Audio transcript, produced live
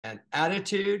and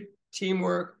attitude,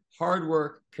 teamwork, hard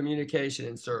work, communication,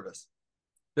 and service.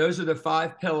 Those are the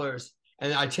 5 pillars.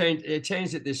 And I changed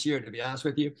it this year, to be honest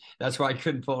with you. That's why I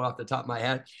couldn't pull it off the top of my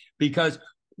head, because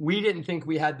we didn't think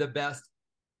we had the best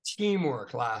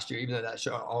teamwork last year, even though that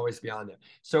should always be on there.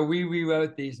 So we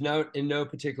rewrote these in no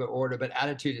particular order, but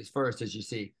attitude is first, as you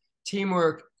see.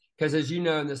 Teamwork, because as you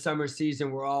know, in the summer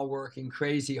season, we're all working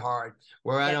crazy hard.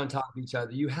 We're right on top of each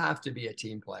other. You have to be a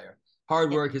team player.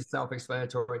 Hard work is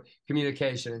self-explanatory,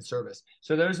 communication, and service.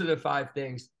 So those are the 5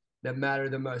 things that matter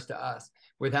the most to us,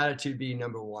 with attitude being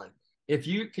number 1. If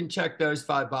you can check those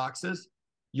 5 boxes,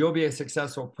 you'll be a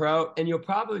successful pro, and you'll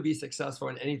probably be successful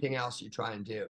in anything else you try and do.